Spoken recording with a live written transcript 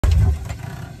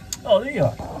Oh, there you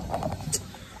are.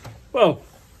 Well,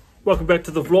 welcome back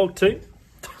to the vlog, team.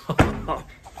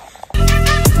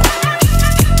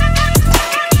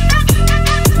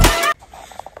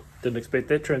 Didn't expect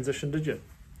that transition, did you?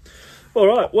 All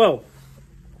right, well,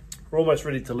 we're almost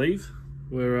ready to leave.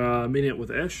 We're meeting up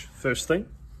with Ash, first thing.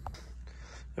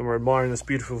 And we're admiring this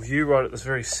beautiful view right at this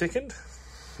very second.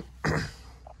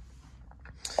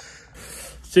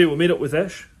 So we'll meet up with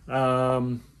Ash. We're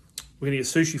gonna get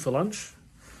sushi for lunch.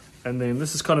 And then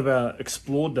this is kind of our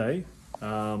explore day.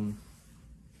 So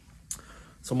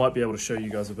I might be able to show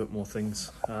you guys a bit more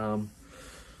things. Go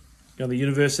to the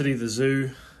university, the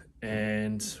zoo,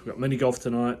 and we've got mini golf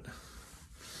tonight.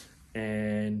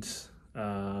 And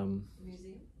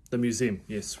the museum,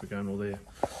 yes, we're going all there.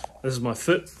 This is my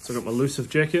fit, so I've got my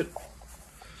elusive jacket,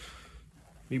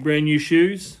 my brand new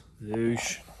shoes, and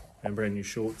brand new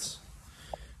shorts.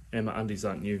 And my undies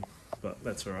aren't new, but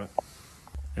that's all right.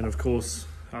 And of course,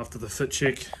 after the fit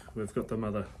check, we've got the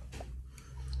mother.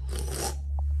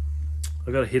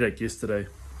 I got a headache yesterday,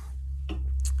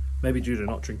 maybe due to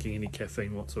not drinking any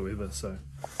caffeine whatsoever, so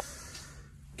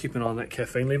keep an eye on that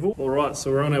caffeine level. All right,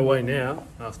 so we're on our way now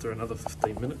after another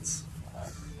 15 minutes.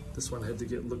 This one had to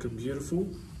get looking beautiful.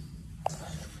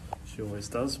 She always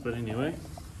does, but anyway.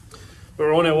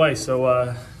 We're on our way,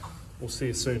 so we'll see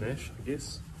you soon, Ash, I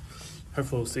guess.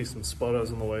 Hopefully we'll see some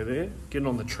spotters on the way there. Getting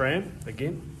on the tram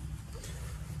again.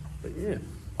 But yeah,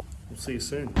 we'll see you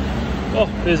soon. Oh,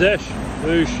 there's Ash.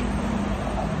 Whoosh.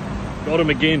 Got him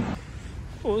again.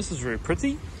 Oh, this is very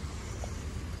pretty.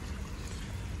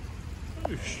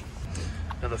 Whoosh.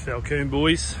 Another falcon,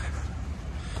 boys.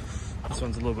 This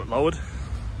one's a little bit lowered.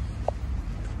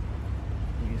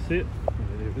 You can see it.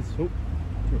 There it is. Oh,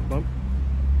 through a bump.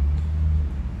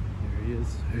 There he is.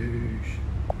 Whoosh.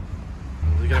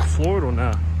 Are they going to floor it or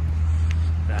nah?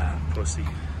 Nah, pussy.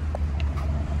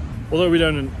 Although we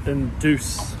don't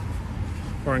induce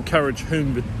or encourage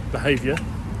whom behaviour,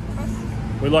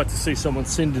 we like to see someone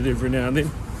send it every now and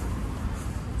then.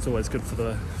 It's always good for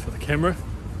the camera.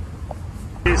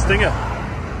 Here's Stinger.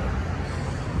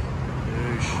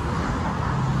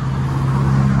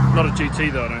 Not a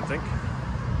GT though, I don't think.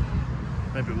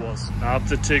 Maybe it was. Up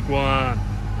the Tiguan.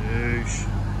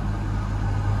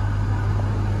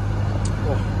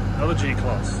 Oh, another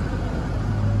G-Class.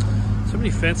 So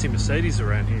many fancy Mercedes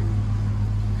around here.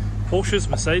 Porsches,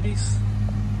 Mercedes.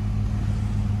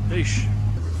 Eesh.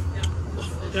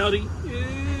 Audi.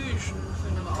 Eesh.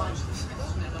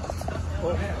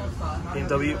 Oh,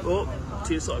 BMW. Oh,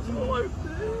 TSI Polo.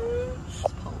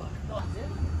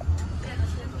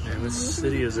 Man, this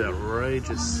city is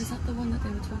outrageous. Oh, is that the one that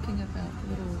they were talking about?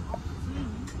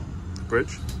 The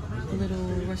bridge? The little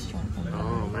restaurant.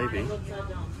 Oh, maybe.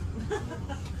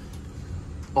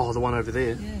 Oh, the one over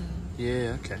there? Yeah.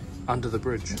 Yeah, okay. Under the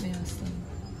bridge. Let me ask them.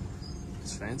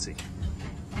 It's fancy.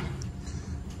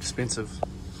 Expensive.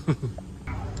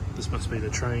 This must be the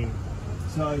train.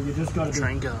 So you just got to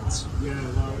train guards. Yeah,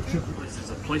 well,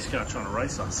 There's a police car trying to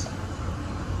race us.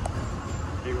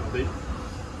 You want to beat?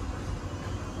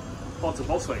 Oh, it's a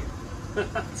Volkswagen.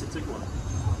 It's a Tiguan.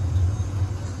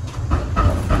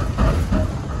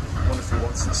 I wonder if he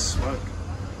wants to smoke.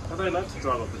 Are they allowed to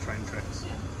drive up the train tracks?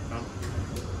 No.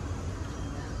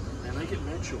 And they get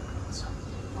mad shortcuts.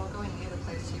 I'll go in the other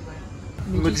place you went.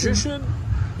 Magician?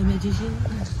 The magician?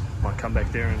 Might come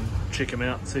back there and check him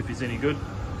out, see if he's any good.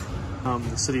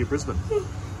 The city of Brisbane.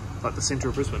 Like the centre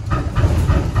of Brisbane.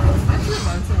 Actually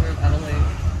reminds me of Adelaide.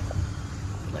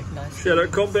 Like nice. Shout out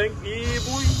Combank. Yeah,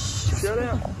 boy. Shout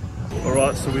out.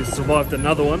 Alright, so we've survived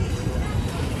another one.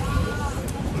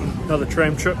 Another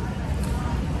tram trip.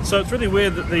 So it's really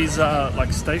weird that these are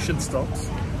like station stops.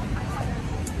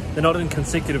 They're not in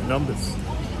consecutive numbers.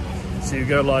 So you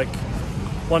go like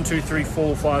 1, 2, 3,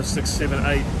 4, 5, 6, 7, 8,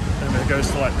 and it goes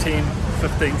to like 10,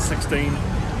 15, 16.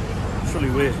 It's really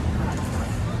weird.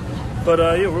 But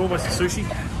yeah, we're almost at sushi.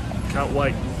 Can't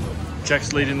wait.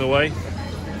 Jack's leading the way.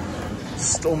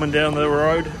 Storming down the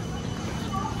road.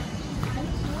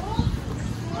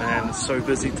 Man, it's so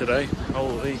busy today.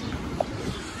 Holy.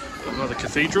 Another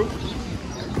cathedral.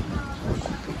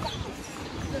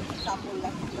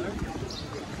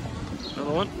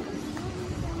 Another one.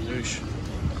 Noosh.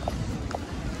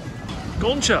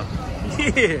 Goncha.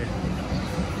 Yeah.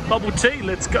 Bubble tea,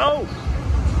 let's go.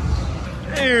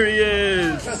 There he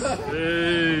is.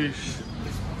 Noosh.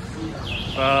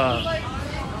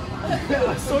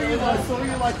 I saw you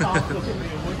like half looking at me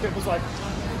and Wicket was like...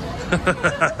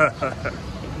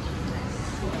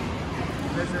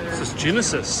 This is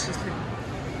Genesis.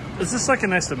 Is this like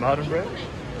an Aston Martin, Brad?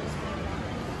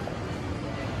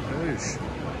 Oosh.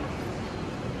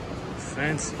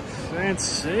 Fancy,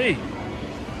 fancy.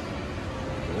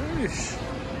 Oosh.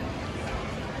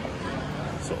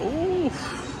 So, ooh.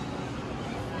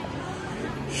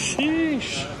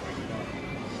 Sheesh.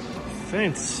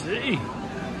 Fancy.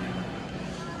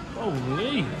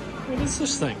 Holy. What is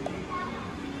this thing?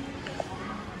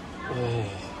 Oh,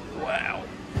 wow.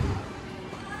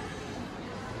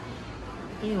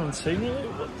 Anyone seen it?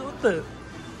 What the?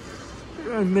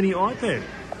 Your own mini iPad.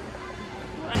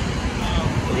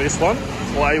 This one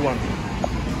or A1?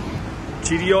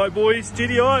 GDI boys,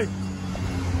 GDI.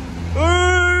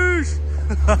 Oosh!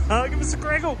 Give us a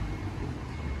crackle.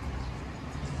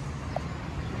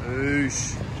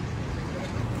 Oosh.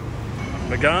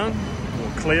 Megane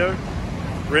or Clio,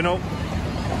 Renault,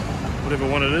 whatever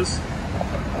one it is.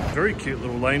 Very cute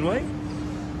little laneway.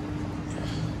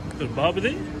 Got a barber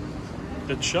there.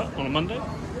 It's shut on a Monday.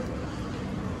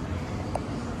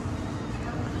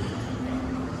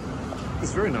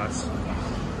 It's very nice.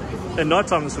 At night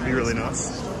time this would be really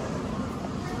nice.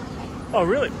 Oh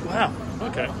really? Wow.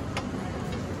 Okay.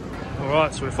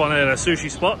 Alright, so we're finding out our sushi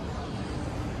spot.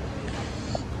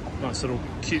 Nice little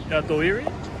cute outdoor area.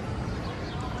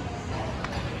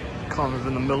 Kind of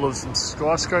in the middle of some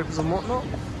skyscrapers and whatnot.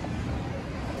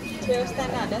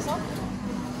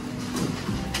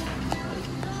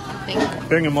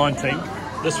 Bearing in mind, team,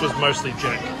 this was mostly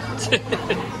Jack.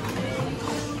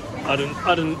 I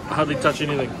didn't hardly touch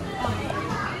anything.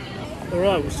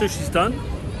 Alright, well sushi's done.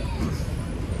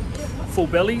 Full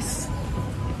bellies.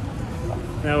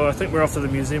 Now I think we're off to the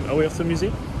museum. Are we off to the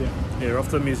museum? Yeah. Yeah, we're off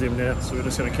to the museum now, so we're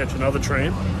just going to catch another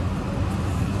tram.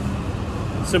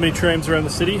 So many trams around the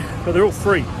city, but they're all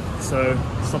free, so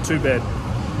it's not too bad.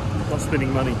 Not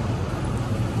spending money.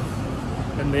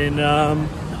 And then,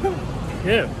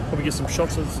 yeah, probably get some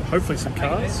shots of hopefully some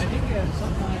cars.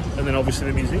 And then obviously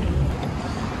the museum.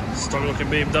 Stock looking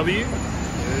BMW.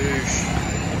 Oosh.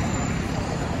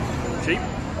 Cheap.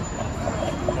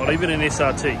 Not even an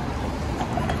SRT.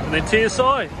 And then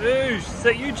TSI. Oosh, is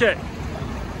that you, Jack?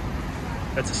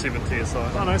 That's a 7 TSI.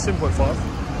 Oh no, 7.5.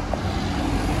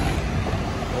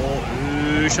 Oh,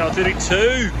 oosh,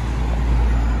 R32.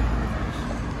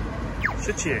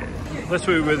 Shit, yeah. That's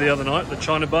where we were the other night, the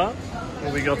China bar,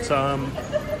 where we got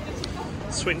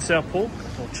sweet and sour pork,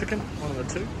 or chicken, one of the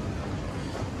two.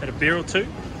 Had a beer or two.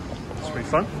 It's pretty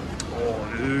fun.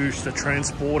 Oh, oosh, the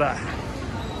transporter.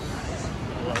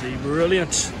 Bloody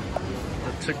brilliant.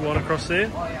 The Tiguan across there.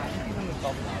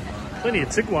 Plenty of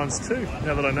Tiguans too,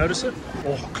 now that I notice it.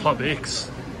 Oh, Club X.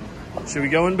 Should we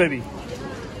go in, baby?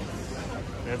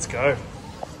 Let's go.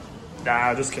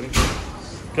 Nah, just kidding.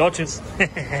 Gotchas.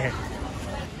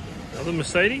 Another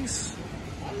Mercedes.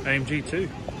 AMG too.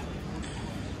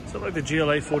 Is that like the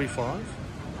GLA 45?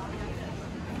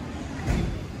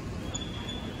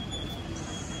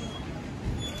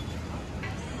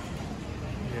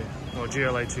 Yeah. Oh,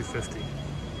 GLA 250.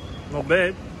 Not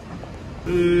bad.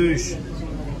 Oosh.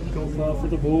 Go far for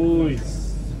the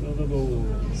boys. For the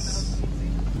boys.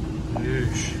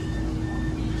 Oosh.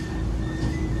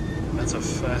 That's a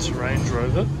fast Range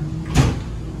Rover.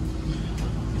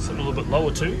 It's a little bit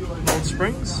lower too. Old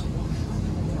Springs.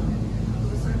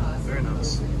 Very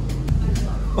nice.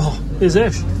 Oh, there's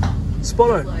Ash.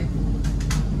 Spotto.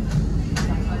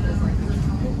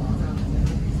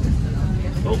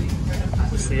 Oh,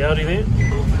 what's the Audi there?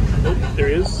 Oh, there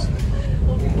he is.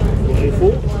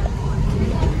 44.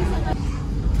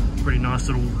 Pretty nice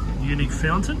little unique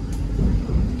fountain.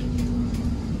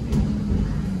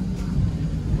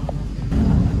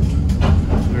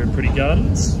 Very pretty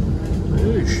gardens.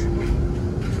 Oosh.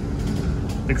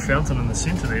 Big fountain in the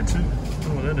centre there too. I don't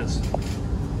know what that is.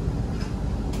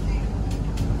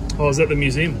 Oh, is that the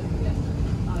museum?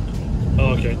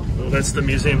 Oh, okay. Well, that's the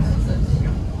museum.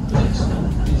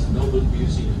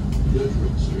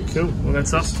 Cool. Well,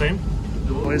 that's us, team.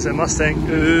 Where's that Mustang?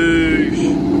 Oosh.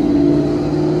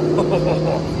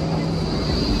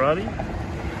 Righty.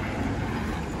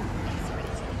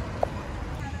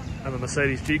 And the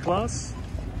Mercedes G-Class.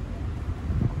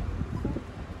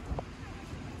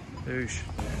 Oosh.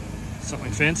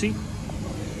 Something fancy.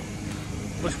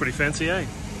 Looks pretty fancy, eh?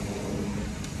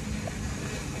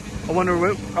 I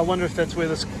wonder if that's where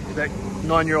that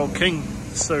 9-year-old king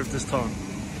served this time.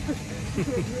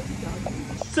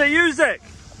 Is that you, Zach?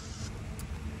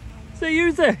 Is that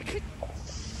you, Zach?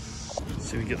 Let's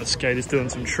see if we get the skaters doing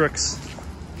some tricks.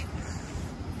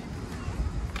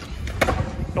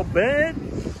 Not bad.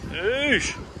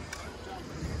 Oosh.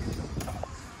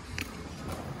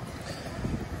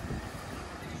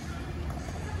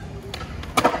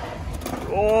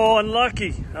 Oh,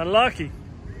 unlucky, unlucky.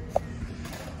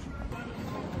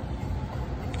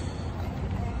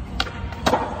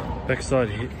 Backside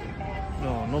hit.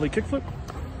 Oh, nollie kickflip.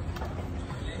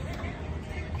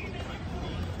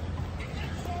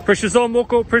 Pressure's on,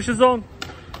 Moko, pressure's on.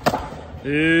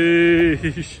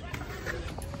 Eesh.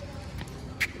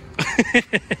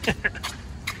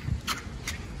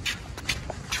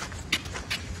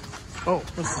 Oh,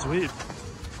 this is weird.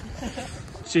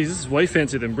 Jeez, this is way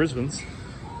fancier than Brisbane's.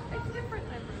 It's different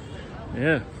than Brisbane.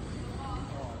 Yeah.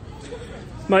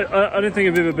 Mate, I don't think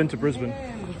I've ever been to Brisbane.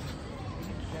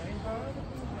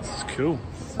 This is cool.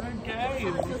 So gay. I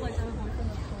feel like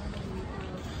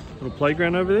Little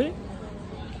playground over there.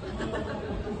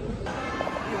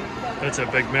 That's a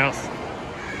big mouth.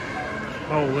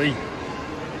 Holy.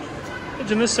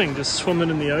 Imagine this thing just swimming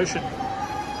in the ocean.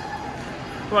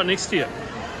 Right next to you.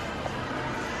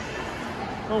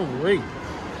 Holy.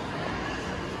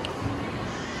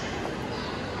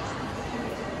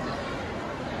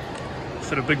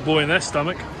 Fit a big boy in that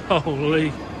stomach.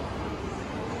 Holy.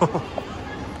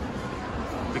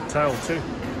 Big tail too.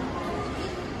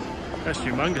 That's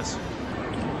humongous.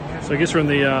 So I guess we're in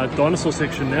the dinosaur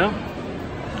section now.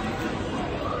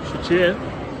 Chair.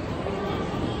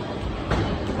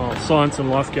 Oh, Science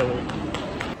and Life Gallery.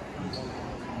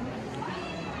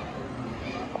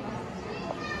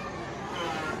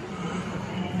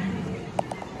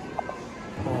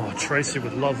 Oh, Tracy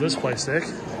would love this place, Zach.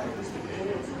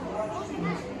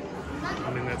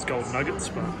 I mean, that's gold nuggets,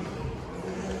 but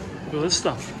look at this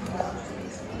stuff.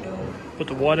 Put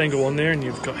the wide angle on there and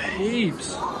you've got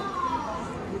heaps.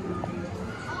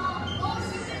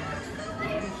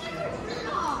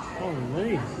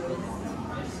 Holy.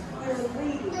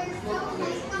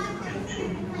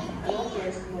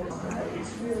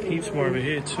 Heaps more over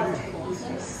here too.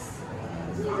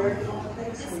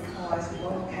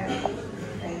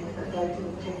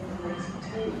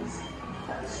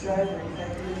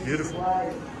 Beautiful.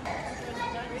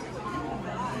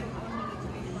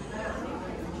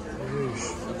 Oosh.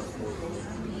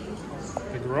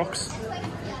 Big rocks.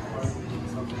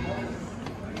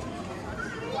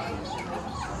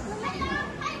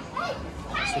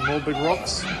 Some more big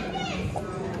rocks.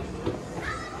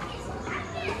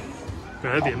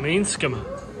 That'd be a mean skimmer.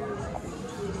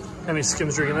 How many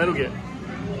skims do you reckon that'll get?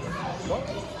 What?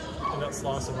 And that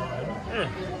slice of mine. Yeah.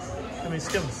 How many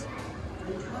skims?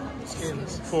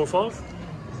 Skins. 4 or 5?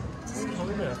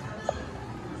 Probably about.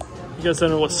 You guys don't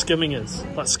know what skimming is?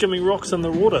 Like skimming rocks in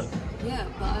the water. Yeah,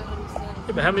 but I don't understand.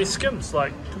 Yeah, but how many skims?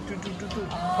 Like,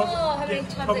 Oh, how many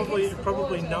times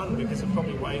Probably none because it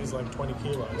probably weighs like 20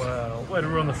 kilos. wow, way to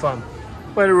ruin the fun.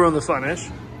 Way to ruin the fun, Ash.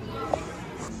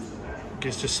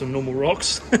 Guess just some normal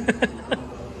rocks. No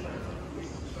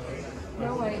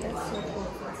way, that's so cool.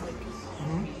 That's like,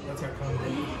 That's how come.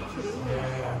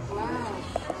 Yeah. wow.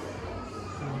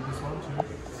 This one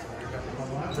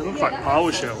too. They look like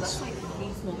power shells. That's like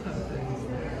these small purple.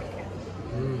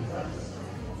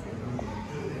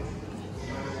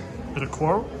 Bit of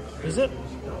coral, is it?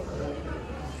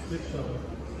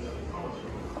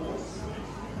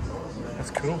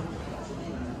 That's cool.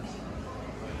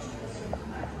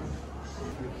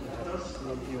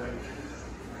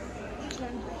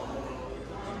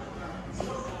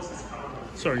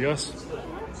 Sorry, guys.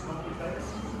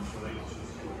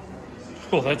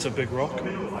 Oh, that's a big rock.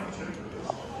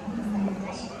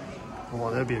 Oh,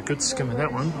 that'd be a good skim in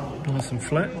that one. Nice and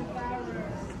flat.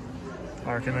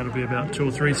 I reckon that'll be about 2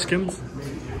 or 3 skims.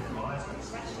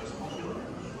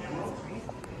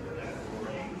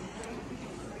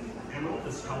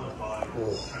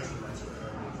 Oh,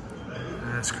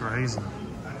 that's crazy.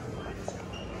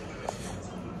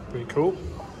 Pretty cool.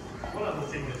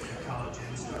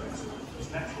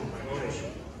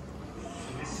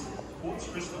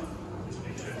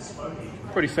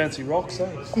 Pretty fancy rocks,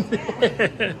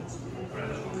 eh?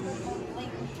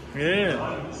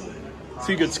 Yeah. A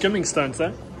few good skimming stones,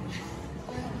 though.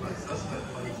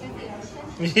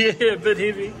 Yeah, a bit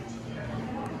heavy.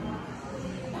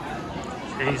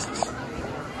 Jesus.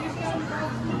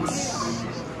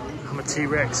 I'm a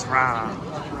T-Rex, rah.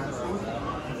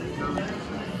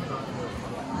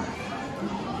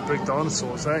 Big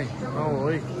dinosaurs, eh?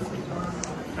 Holy.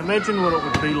 Imagine what it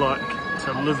would be like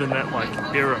to live in that, like,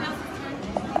 era.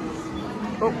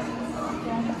 Oh.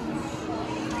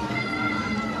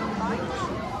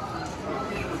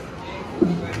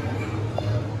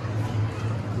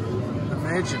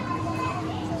 Imagine.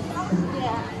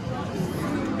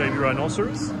 Baby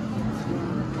rhinoceros.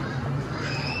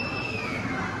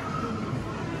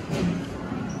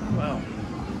 Wow.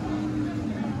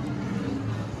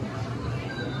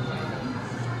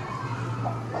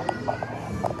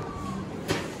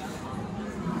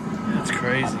 That's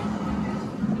crazy.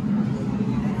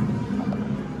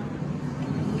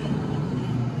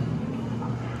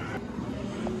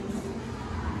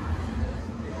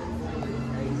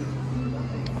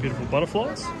 Beautiful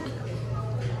butterflies. Look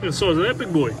at the size of that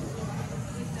big boy.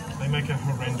 They make a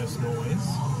horrendous noise.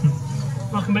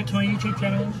 Welcome back to my YouTube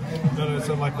channel. No,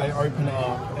 so like they open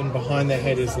up, and behind their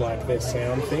head is like their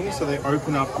sound thing. So they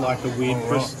open up like a weird,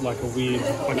 like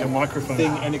a microphone thing,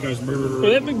 and it goes. Look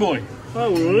at that big boy.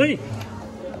 Oh, really?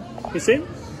 You see him?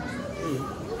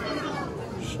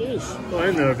 Sheesh. Oh,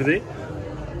 and they're over there.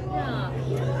 Yeah.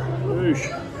 Whoosh.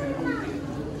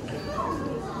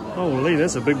 Holy,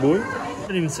 that's a big boy.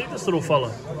 I didn't even see this little fella.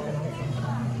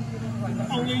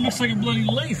 Oh, he looks like a bloody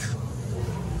leaf.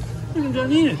 Look at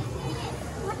down here.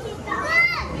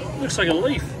 Looks like a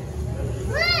leaf.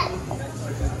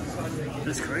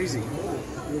 That's crazy.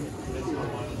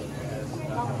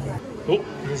 Oh,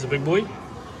 there's a big boy.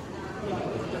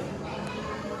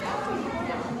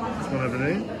 There's one over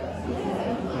there.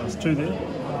 Oh, there's two there.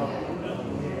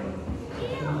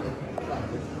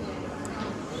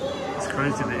 It's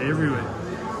crazy, they're everywhere.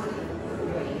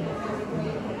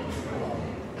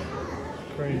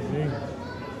 Crazy.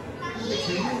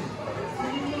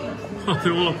 Oh,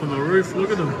 they're all up on the roof, look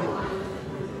at them.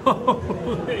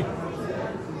 Holy.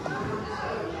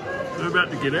 They're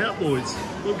about to get out, boys.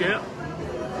 Look out.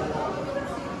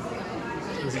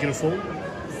 Is he going to fall?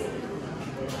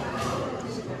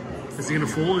 Is he going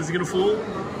to fall? Is he going to fall?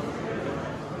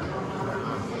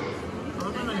 I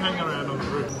don't know, hang around on the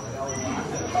roof.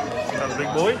 Another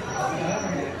big boy.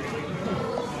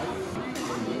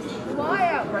 Why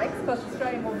outbreaks cost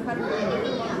Australia more than 100 million?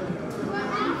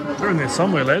 They're in there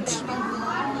somewhere, lads.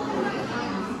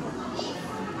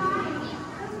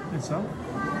 There's some.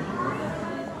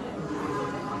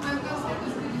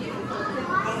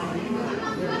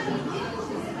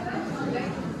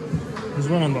 There's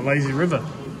one on the lazy river.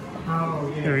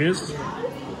 Oh, yeah. There he is.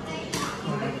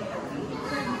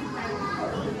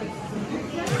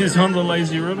 He's on the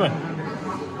lazy river. Oh,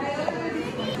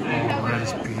 that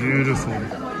is beautiful.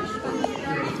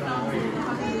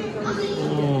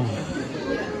 Oh.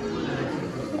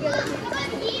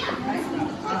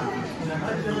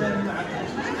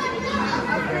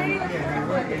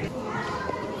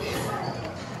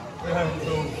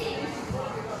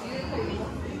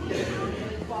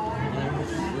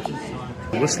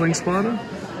 Whistling spider?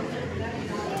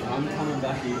 I'm coming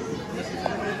back here.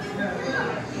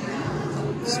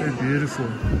 So beautiful.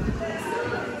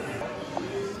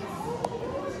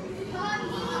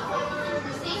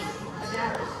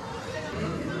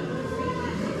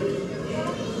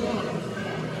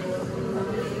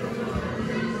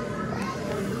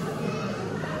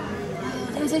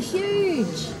 Those are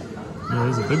huge. Yeah,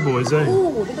 those are big boys, eh?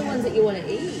 Oh, they're the ones that you want to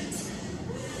eat.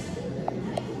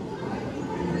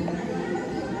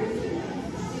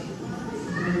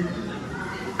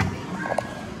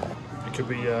 It could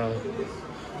be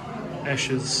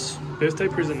Ash's birthday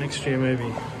present next year,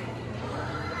 maybe.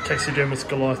 Taxidermist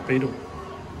Goliath beetle.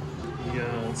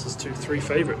 Yeah, it's his three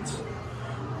favourites.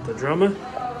 The drummer,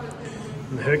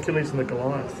 and the Hercules, and the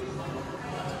Goliath.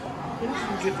 Where did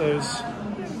you get those?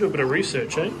 Do a bit of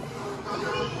research, eh?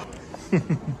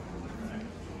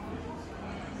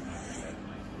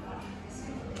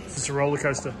 It's a roller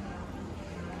coaster.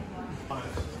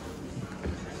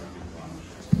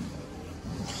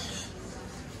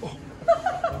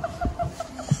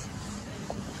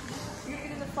 You're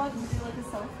in the front and do like a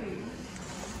selfie.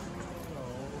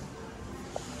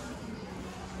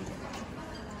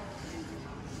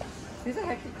 These are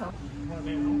hectic colors.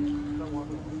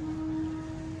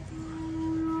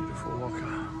 Beautiful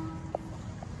walker.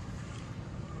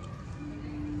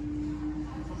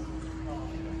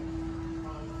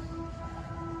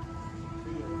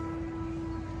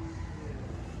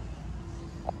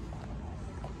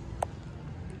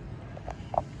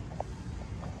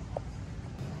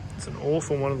 It's an oar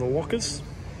from one of the walkers.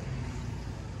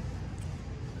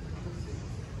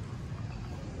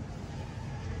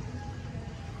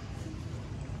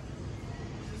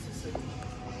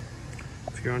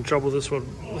 If you're in trouble, this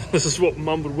is what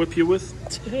Mum would whip you with.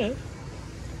 Yeah.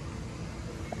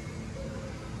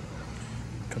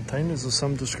 Containers of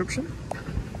some description.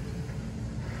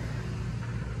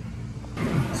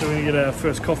 So we're gonna get our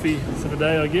first coffee for the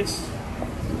day, I guess.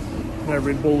 No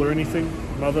Red Bull or anything.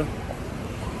 Mother,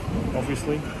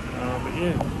 obviously. But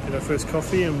yeah, get our first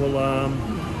coffee, and we'll we're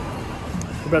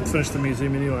about to finish the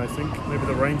museum anyway. I think maybe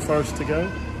the rainforest to go,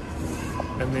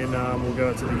 and then we'll go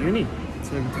out to the uni. It's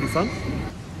gonna be pretty fun.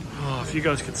 Oh, if you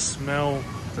guys could smell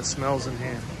the smells in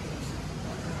here.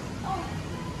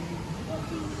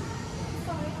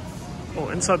 Oh,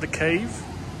 inside the cave.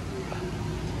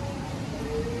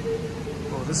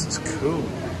 Oh, this is cool.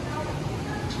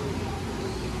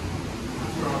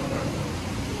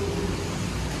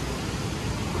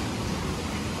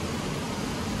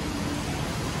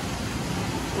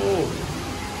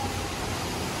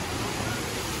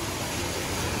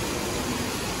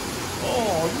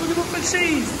 little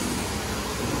fishies.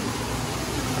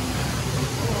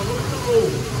 Oh,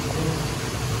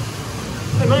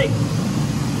 hey mate.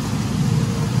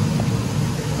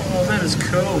 Oh, that is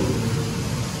cool.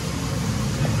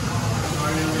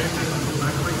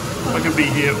 I could be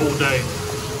here all day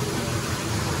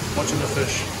watching the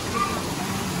fish.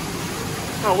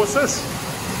 Oh, what's this?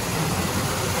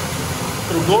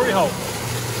 Little glory hole.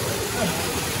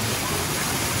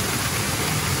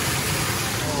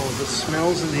 Oh, the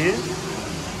smells in here,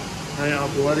 they are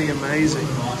bloody amazing.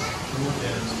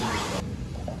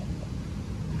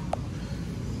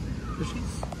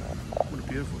 Fishies? What a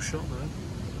beautiful shot though.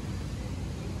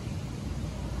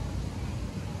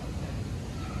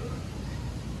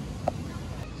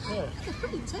 Yeah.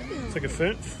 It's like a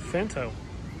fantail.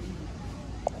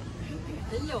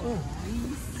 Hello. Oh.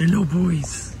 Hello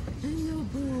boys. Hello,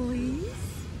 boys.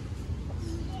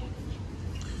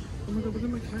 Oh my god, look at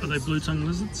my cats. Are they blue tongue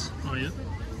lizards? Oh yeah.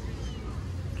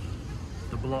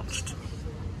 The blotched.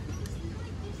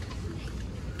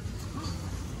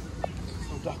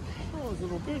 Oh duck. Oh, it's a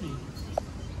little birdie.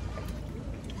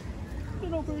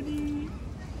 Little birdie.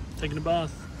 Taking a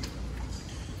bath.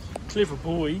 Clever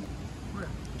boy.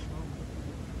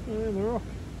 Yeah, they're off.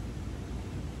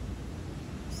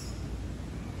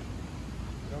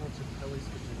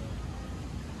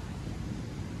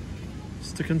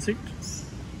 Stick insect.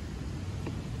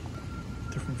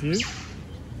 Different view.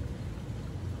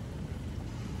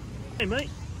 Hey mate.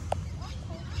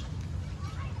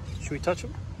 Should we touch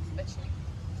him?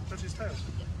 Touch his tail.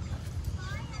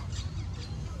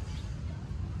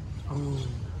 Oh.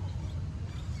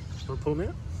 Want to pull him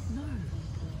out? No.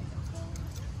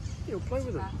 Yeah, we'll play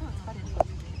with him.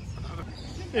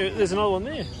 Yeah, there's another one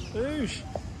there. Oosh.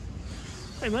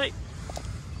 Hey mate.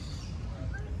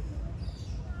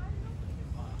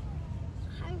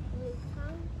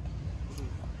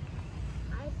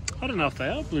 I don't know if they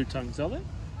are blue tongues, are they? I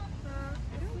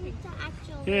don't think they're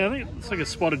actually. Yeah, I think it's like a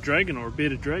spotted dragon or a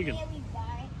bearded dragon.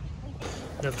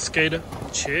 Another skater.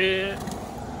 Chair.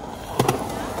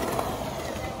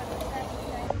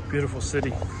 Beautiful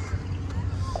city.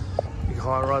 Big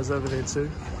high rise over there too.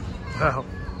 Wow.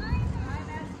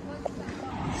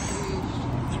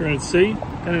 300C.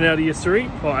 And an Audi S3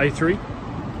 or A3.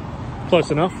 Close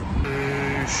enough.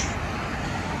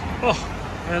 Oh,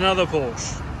 another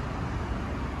Porsche.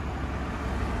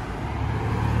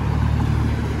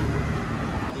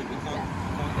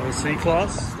 Another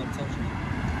C-Class.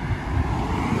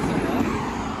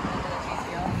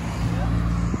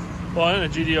 Oh, I own a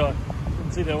GDI.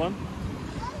 Didn't see that one.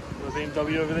 The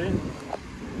BMW over there.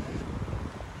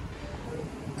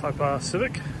 Type R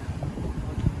Civic.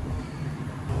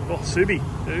 Oh, Subi.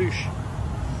 Oosh.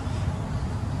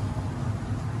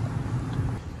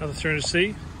 Another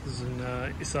 300C. This is an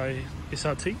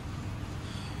SRT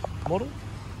model.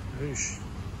 Oosh.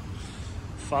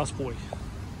 Fast boy.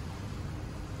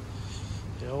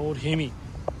 The old Hemi.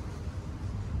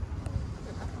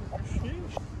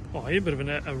 Oh, yeah, a bit of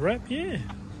a wrap, yeah.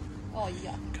 Oh,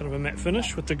 yeah. Kind of a matte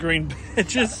finish with the green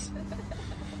badges.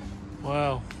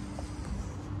 Wow.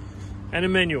 And a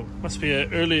manual. Must be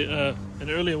an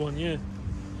earlier one, yeah.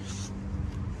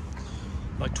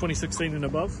 Like 2016 and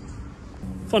above.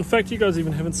 Fun fact, you guys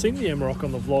even haven't seen the Amarok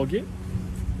on the vlog yet.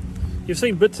 You've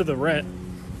seen bits of the Rat.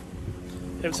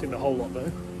 Haven't seen the whole lot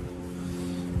though.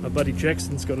 My buddy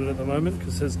Jackson's got it at the moment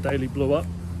because his daily blew up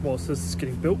whilst this is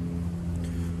getting built.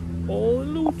 Oh,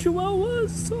 little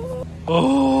chihuahuas.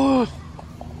 Oh,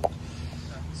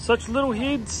 such little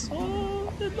heads.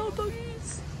 Oh, hello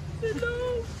doggies.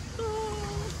 Hello. Oh,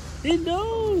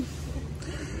 hello.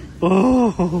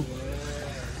 Oh,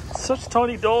 such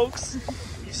tiny dogs.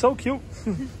 So cute.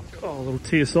 Oh, a little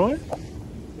TSI.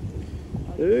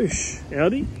 Oosh,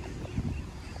 Audi.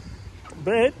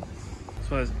 Bad.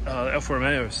 So Alfa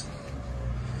Romeos.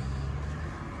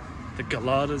 The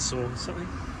Galadas or something.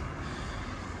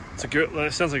 It's a girl.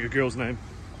 That sounds like a girl's name.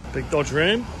 Big Dodge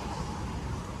Ram.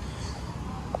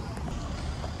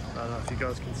 I don't know if you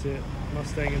guys can see it.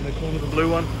 Mustang in the corner, the blue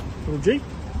one. Little Jeep.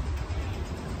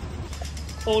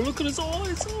 Oh, look at his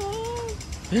eyes. Oh.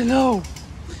 Hello.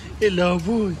 Hello,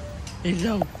 boy.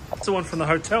 Hello. It's the one from the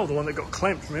hotel, the one that got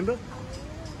clamped, remember?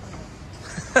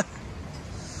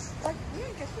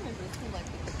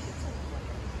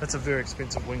 That's a very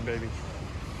expensive wing, baby.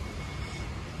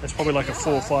 That's probably like a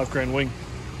 4 or 5 grand wing.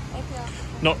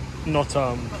 Not,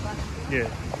 yeah.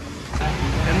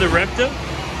 And the Raptor.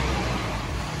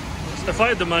 If I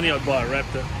had the money, I'd buy a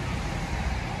Raptor.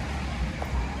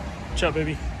 Ciao,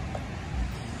 baby.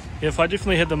 Yeah, if I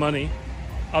definitely had the money,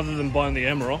 other than buying the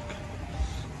Amarok,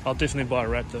 I'll definitely buy a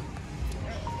Raptor.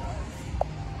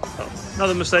 Oh,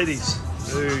 another Mercedes.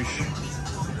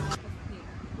 Oosh.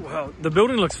 Wow, the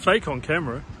building looks fake on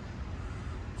camera.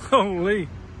 Holy.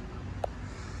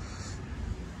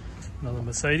 Another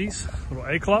Mercedes, little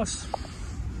A-Class.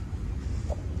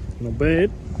 Not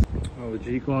bad. Oh, the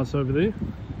G-Class over there.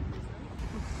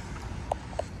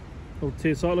 Little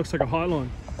TSI, looks like a Highline.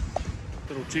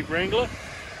 Little Jeep Wrangler.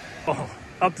 Oh,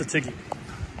 up to Tiggy.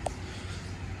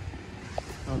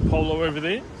 Polo over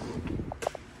there.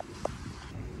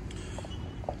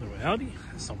 Little Audi,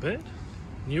 that's not bad.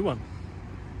 New one.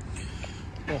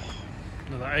 Oh,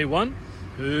 another A1.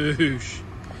 Oosh.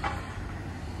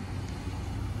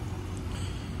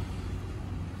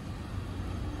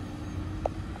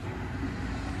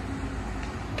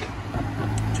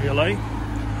 GLA.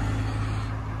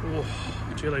 Oh,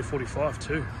 GLA 45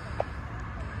 too.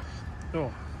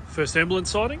 Oh, first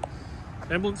ambulance sighting?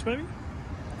 Ambulance maybe?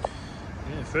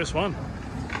 Yeah, first one.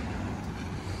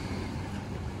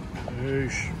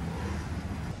 Oosh.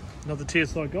 Another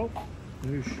TSI Golf.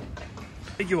 Oosh.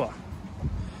 Big you are.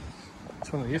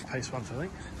 It's one of the F-Pace ones, I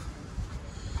think.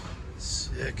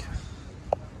 Sick.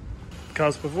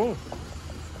 Cars before.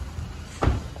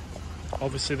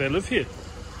 Obviously they live here.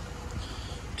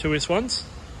 2 S1s,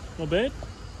 not bad.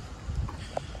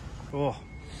 Oh,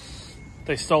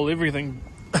 they stole everything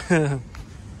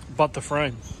but the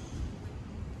frame.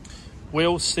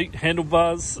 Wheels, seat,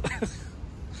 handlebars.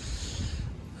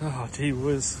 Oh, gee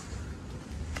whiz.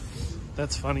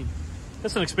 That's funny.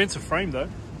 That's an expensive frame though.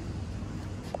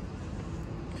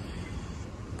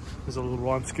 There's a little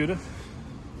Rhyme scooter.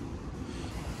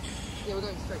 Yeah, we're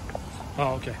going straight.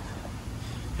 Oh, okay.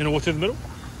 You gonna walk through the middle?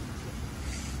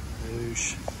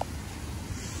 Oosh.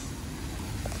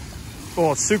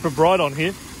 Oh, it's super bright on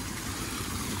here.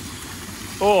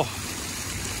 Oh.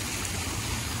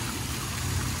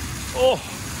 Oh.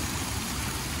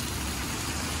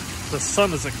 The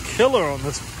sun is a killer on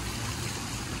this.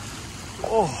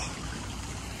 Oh.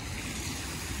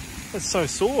 That's so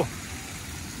sore.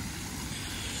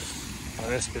 Oh,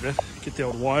 that's better. Get the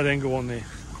old wide angle on there.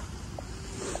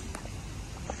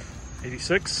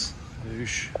 86.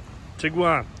 Oosh.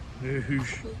 Tiguan.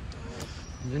 Oosh.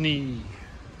 Mini.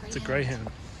 It's a greyhound.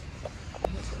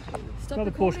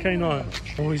 Another Porsche K9.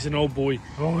 Oh, he's an old boy.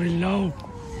 Oh, hello.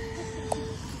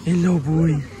 Hello,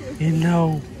 boy.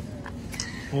 Hello.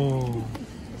 Oh.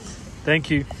 Thank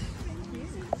you.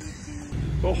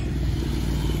 Oh.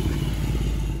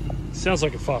 Sounds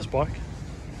like a fast bike.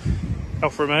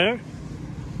 Alfa Romeo.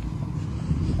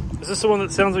 Is this the one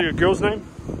that sounds like a girl's name?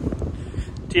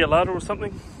 Tialada or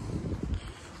something?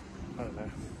 I don't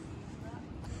know.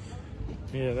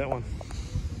 Yeah, that one.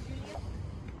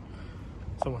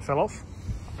 Someone fell off.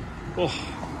 Oh,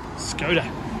 Skoda.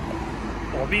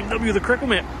 Oh, BMW with a crackle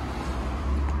mat.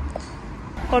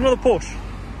 Oh, another Porsche.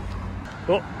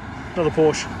 Oh, another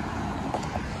Porsche.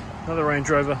 Another Range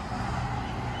Rover.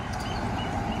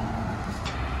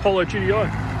 Polo GDI.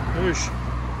 Oosh.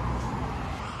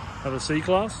 Another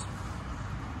C-Class.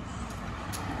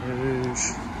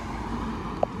 Oosh.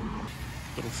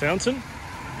 Little fountain.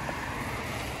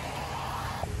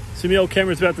 See, my old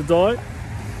camera's about to die.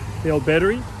 The old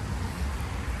battery.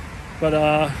 But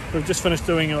we've just finished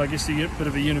doing, I guess, a bit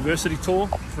of a university tour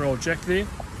for old Jack there.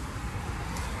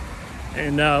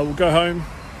 And we'll go home.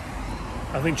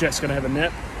 I think Jack's going to have a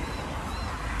nap.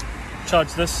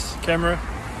 Charge this camera.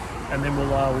 And then we'll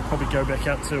probably go back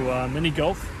out to mini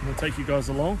golf. And we'll take you guys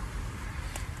along.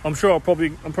 I'm sure I'm probably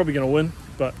going to win.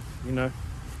 But, you know,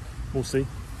 we'll see.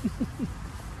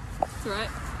 That's right.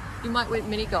 You might win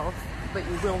mini golf, but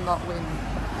you will not win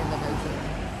in the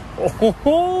major.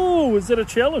 Oh, is that a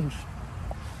challenge?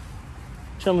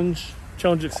 Challenge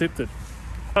accepted.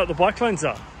 Oh, the bike lanes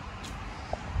are.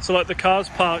 So like the cars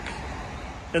park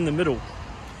in the middle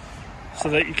so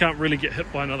that you can't really get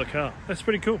hit by another car. That's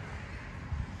pretty cool.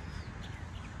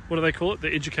 What do they call it?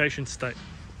 The education state.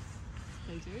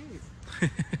 They do.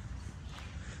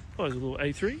 Oh, there's a little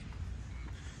A3.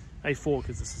 A4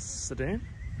 because this is a sedan.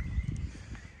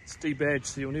 It's D-badge,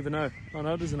 so you'll never know. Oh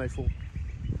no, it is an A4.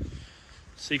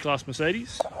 C-Class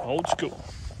Mercedes, old school.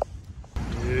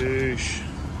 Yeesh.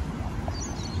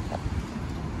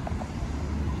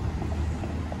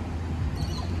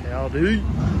 Howdy.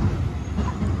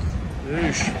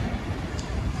 Yeesh.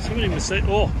 So many Mercedes.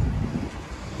 Oh.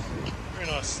 Very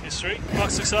nice. S3.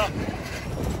 Box 6R.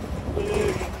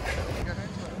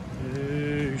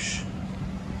 Yeesh.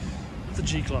 The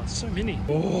G-Class. So many.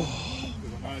 Oh.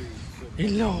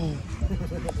 Hello.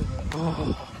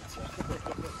 Oh.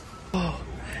 Oh.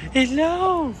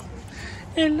 Hello.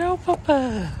 Hello,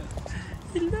 Papa.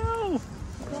 Hello.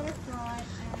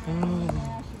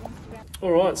 Oh.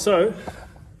 All right, so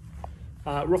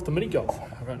we're off the mini golf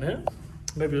right now.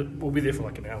 Maybe we'll be there for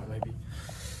like an hour, maybe.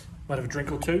 Might have a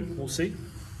drink or two, we'll see.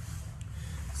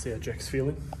 See how Jack's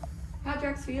feeling. How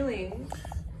Jack's feeling?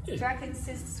 Yeah. Jack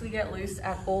insists we get loose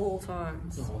at all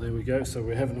times. Oh, there we go. So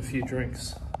we're having a few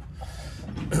drinks.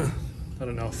 I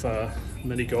don't know if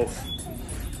mini golf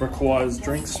requires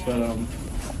drinks, but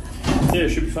yeah, it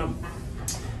should be fun.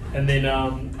 And then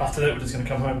after that, we're just going to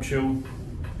come home, chill,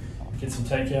 get some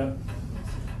takeout,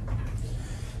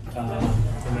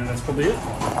 and then that's probably it.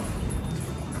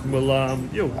 And we'll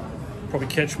you'll probably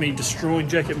catch me destroying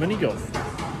Jack at mini golf,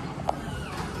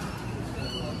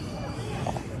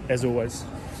 as always,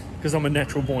 because I'm a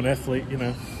natural born athlete. You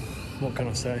know, what can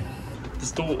I say?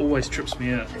 This door always trips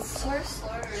me out. It's so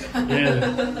slow.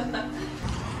 Yeah.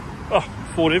 Oh,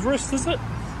 Fort Everest, is it?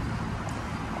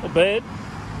 Not bad.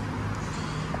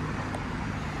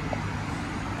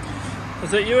 Is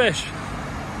that you, Ash?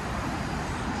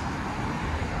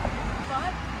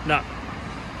 Nah.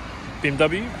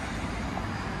 BMW.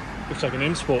 Looks like an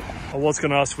M Sport. I was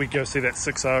going to ask if we go see that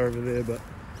 6R over there, but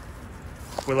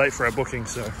we're late for our booking,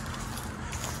 so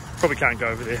probably can't go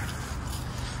over there.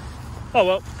 Oh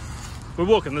well, we're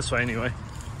walking this way anyway.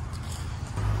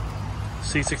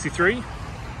 C63.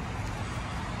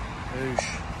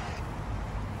 Oosh.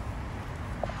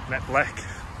 Matte black.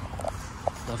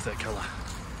 Love that colour.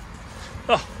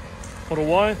 Oh, Model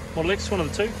Y, Model X, one of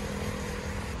the two.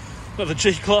 Not the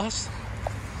G class.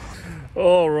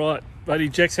 All right, buddy.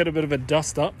 Jack's had a bit of a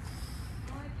dust up.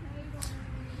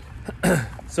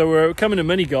 So we're coming to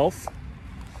mini golf,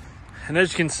 and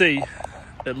as you can see,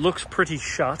 it looks pretty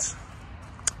shut.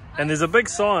 And there's a big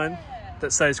sign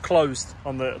that says closed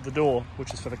on the door,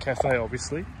 which is for the cafe,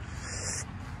 obviously.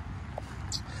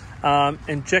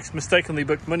 And Jack's mistakenly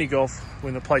booked mini golf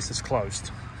when the place is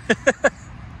closed.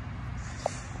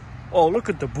 Oh, look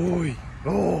at the boy.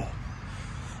 Oh.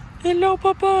 Hello,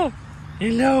 Papa.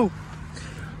 Hello.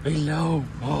 Hello.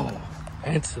 Oh,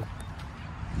 handsome.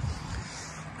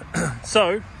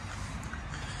 So,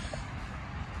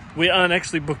 we aren't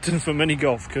actually booked in for mini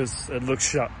golf because it looks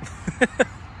shut.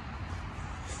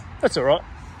 That's all right.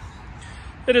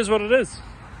 It is what it is.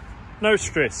 No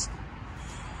stress.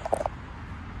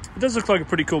 It does look like a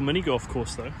pretty cool mini golf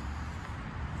course, though.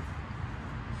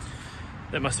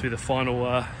 That must be the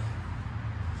final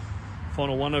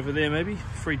final one over there, maybe.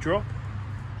 Free drop.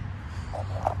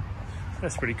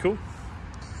 That's pretty cool.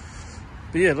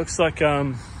 But yeah, it looks like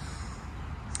they're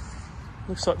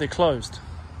closed.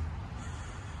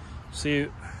 See,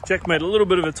 Jack made a little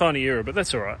bit of a tiny error, but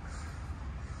that's all right.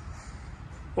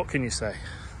 What can you say?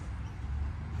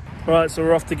 All right, so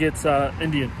we're off to get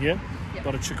Indian, yeah? Yep.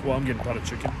 Butter chicken. Well, I'm getting butter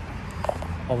chicken.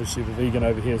 Obviously, the vegan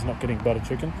over here is not getting butter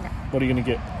chicken. No. What are you going to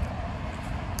get?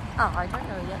 Oh, I don't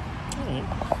know yet.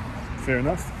 Right. Fair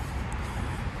enough.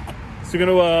 So we're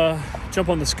going to jump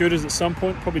on the scooters at some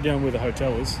point, probably down where the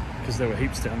hotel is, because there were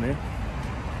heaps down there.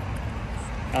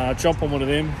 Jump on one of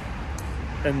them,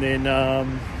 and then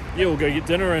yeah, we'll go get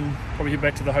dinner and probably head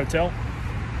back to the hotel.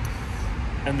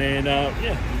 And then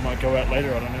yeah, we might go out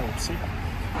later. I don't know. We'll see.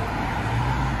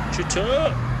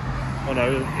 Chitta. Oh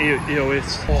no,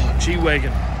 EOS. Oh,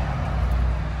 G-Wagon.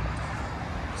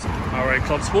 RA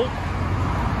Club Sport.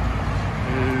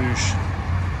 Oosh.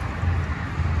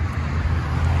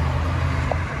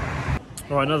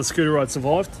 All right, another scooter ride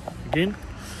survived. Again,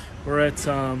 we're at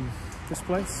this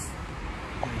place.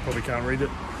 You probably can't read it.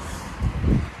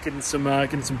 Getting some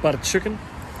butter chicken,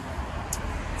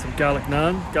 some garlic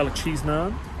naan, garlic cheese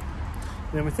naan.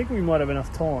 Then we think we might have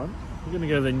enough time. We're going to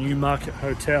go to the Newmarket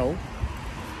Hotel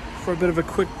for a bit of a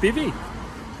quick bivvy.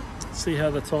 See how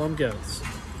the time goes.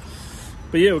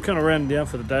 But yeah, we're kind of rounding down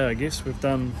for the day, I guess. We've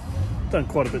done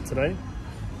quite a bit today.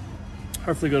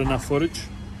 Hopefully got enough footage.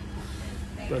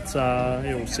 But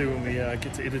yeah, we'll see when we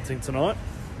get to editing tonight.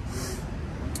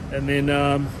 And then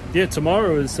yeah,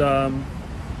 tomorrow is I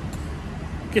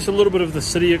guess a little bit of the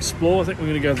city explore. I think we're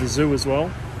going to go to the zoo as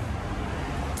well.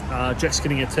 Jack's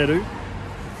getting a tattoo.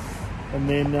 And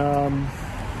then yeah,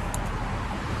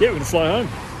 we're going to fly home.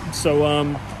 So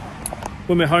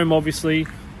when we're home, obviously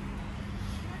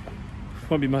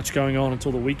won't be much going on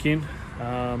until the weekend.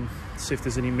 See if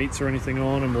there's any meets or anything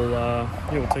on, and we'll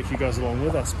yeah, we'll take you guys along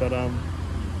with us. But I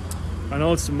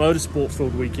know it's a motorsport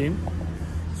filled weekend,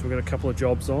 so we've got a couple of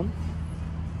jobs on.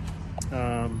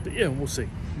 But yeah, we'll see.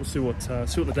 We'll see what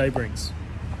the day brings.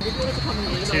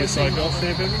 TSI golf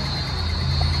there, baby.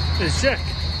 There's Jack.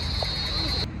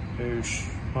 Oosh,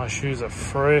 my shoes are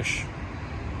fresh.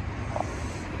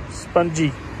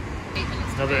 Spongy.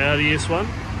 Another Audi S1.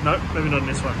 No, maybe not an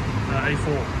S1.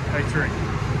 A4, A3.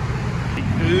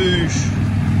 Oosh.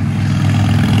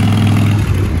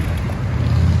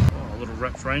 Oh, a little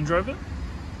wrapped Range Rover.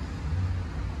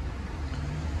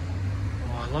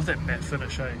 I love that matte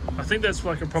finish, eh? I think that's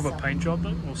like a proper paint job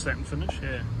though, or satin finish,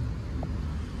 yeah.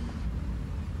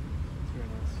 Very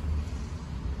nice.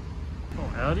 Oh,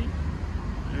 howdy.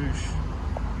 Oosh.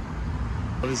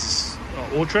 Oh, this is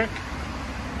ore track.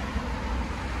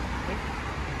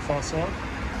 Far side.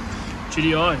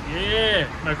 GDI, yeah.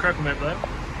 No crackle map though.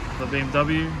 The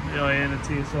BMW, the IN and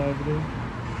TSI over there.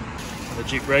 The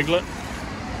Jeep Wrangler.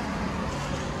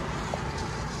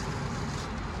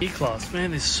 E-Class,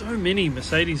 man, there's so many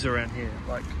Mercedes around here,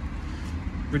 like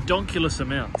redonkulous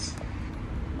amounts.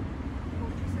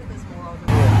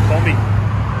 Oh, Tommy.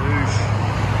 Oosh.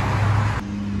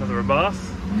 Another Abarth.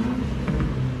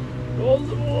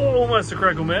 Oh, almost a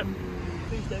crackle map.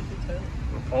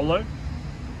 A Polo.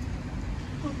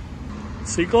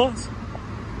 C-Class.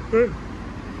 Yeah.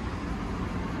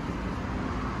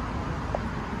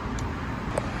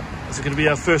 Is it going to be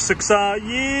our first 6R?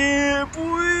 Yeah,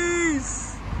 boys!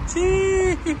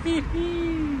 Yeah.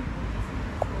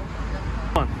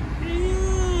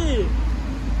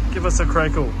 Give us a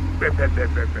crackle.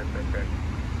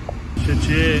 Shit,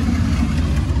 yeah.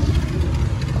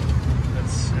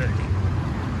 That's sick.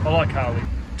 I like Harley.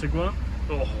 Tiguan.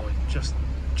 Oh, just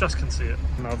can see it.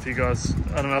 I don't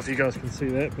know if you guys can see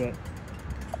that, but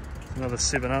it's another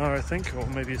 7R, I think, or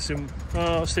maybe a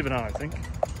 7R, I think.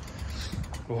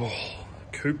 Oh,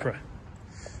 Cupra.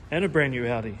 And a brand new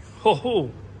Audi.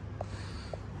 Oh,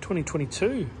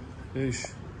 2022.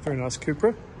 Oosh. Very nice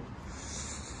Cupra.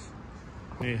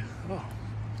 Yeah. Oh.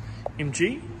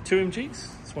 MG. 2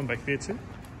 MGs. There's one back there too.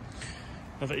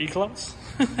 Another E-Class.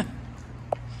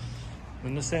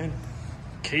 Nissan.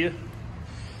 Kia.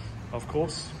 Of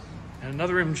course. And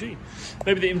another MG.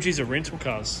 Maybe the MGs are rental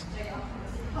cars.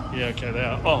 Yeah, okay, they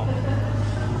are. Oh.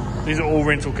 These are all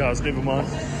rental cars. Never mind.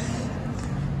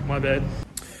 My bad.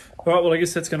 All right, well, I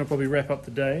guess that's going to probably wrap up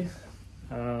the day.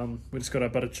 We just got our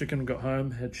butter chicken, got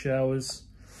home, had showers,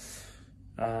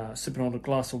 sipping on a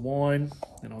glass of wine,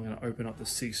 and I'm going to open up the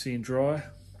CC and dry.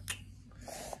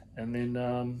 And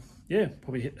then, yeah,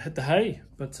 probably hit the hay.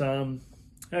 But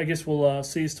I guess we'll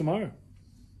see you tomorrow.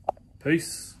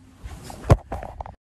 Peace.